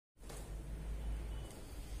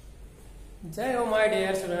Jai Ho my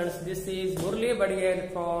dear students, this is Murli Badger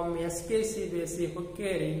from SKCBSE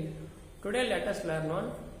Hukkeri. Today let us learn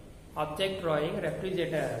on object drawing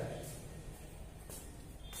refrigerator.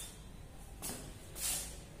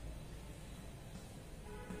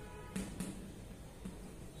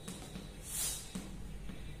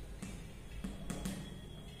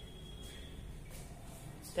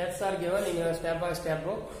 Steps are given in your step by step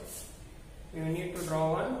book. You need to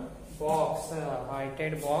draw one box,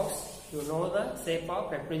 heighted box. You know the shape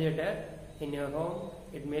of refrigerator in your home.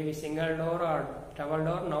 It may be single door or double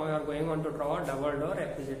door. Now you are going on to draw a double door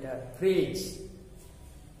refrigerator. Fridge.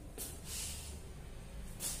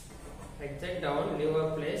 Exact down, leave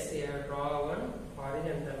a place. Here draw one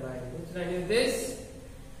horizontal line. Which line is this?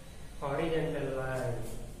 Horizontal line.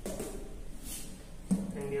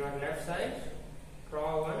 And your left side,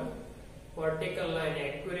 draw one vertical line.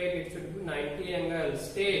 Accurate, it should be 90 angle.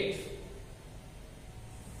 Straight.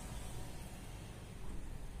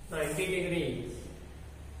 90 degrees.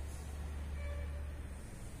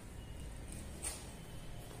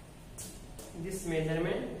 This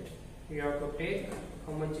measurement you have to take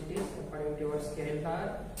how much it is according to your scale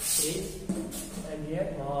card, and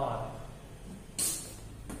here mark.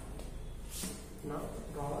 Now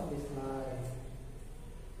draw this line.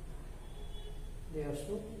 They have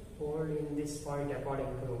to hold in this point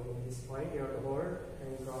according to this point. You have to hold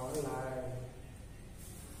and draw a line.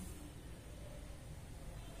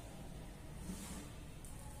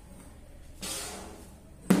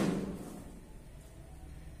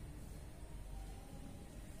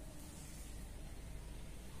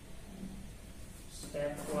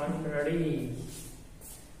 Step 1 ready.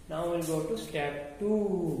 Now we'll go to step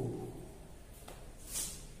 2.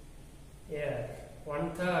 Here,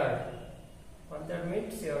 1/3. 1/3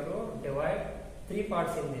 means you have to divide 3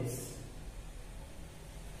 parts in this.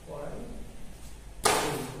 1,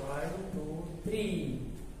 2, 3.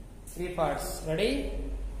 3 parts. Ready?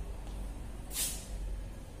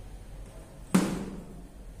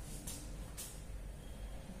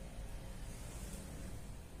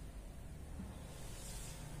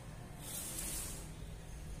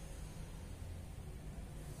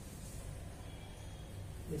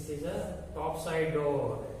 This is a top side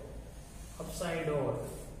door, upside door.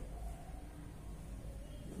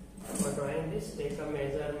 For drawing this, take a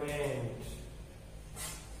measurement,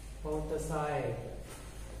 both the side.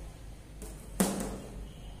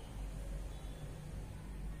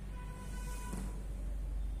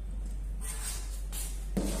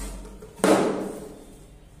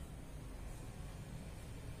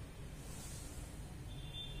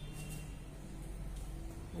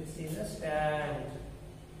 This is a stand.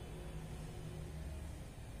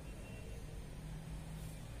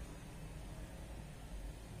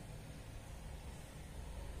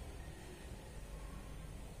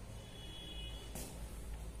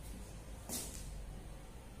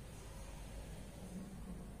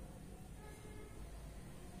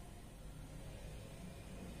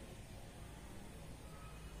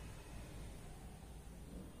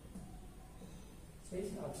 This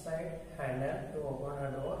is upside handle to open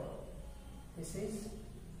a door. This is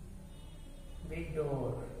big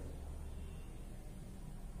door.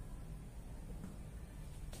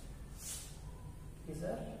 These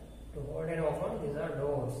are to hold and open. These are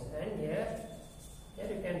doors. And here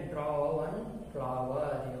you can draw one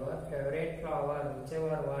flower, your favorite flower,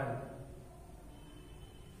 whichever one.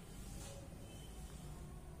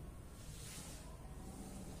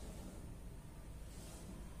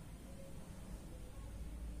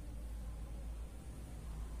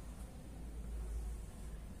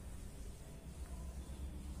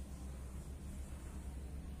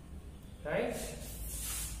 Right?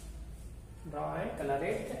 Draw and color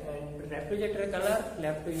it, and refrigerator color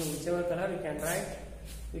left to you, whichever color you can write.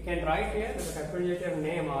 You can write here the refrigerator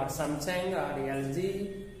name, or Samsung or LG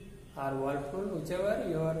or Whirlpool, whichever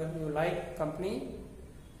you like company.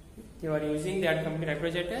 You are using that company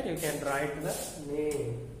refrigerator, you can write the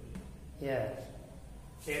name here.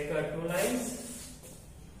 Take 2 lines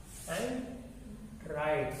and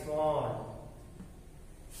write small.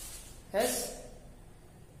 Yes.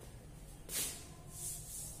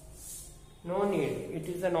 No need. It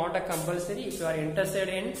is not a compulsory. If you are interested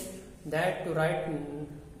in that to write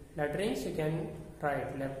letterings, you can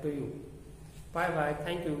write. Left to you. Bye bye.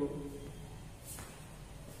 Thank you.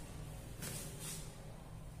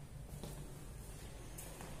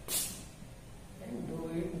 And do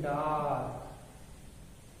it dark.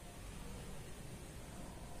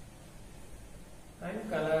 And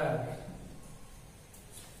color.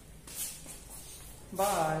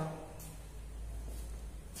 Bye.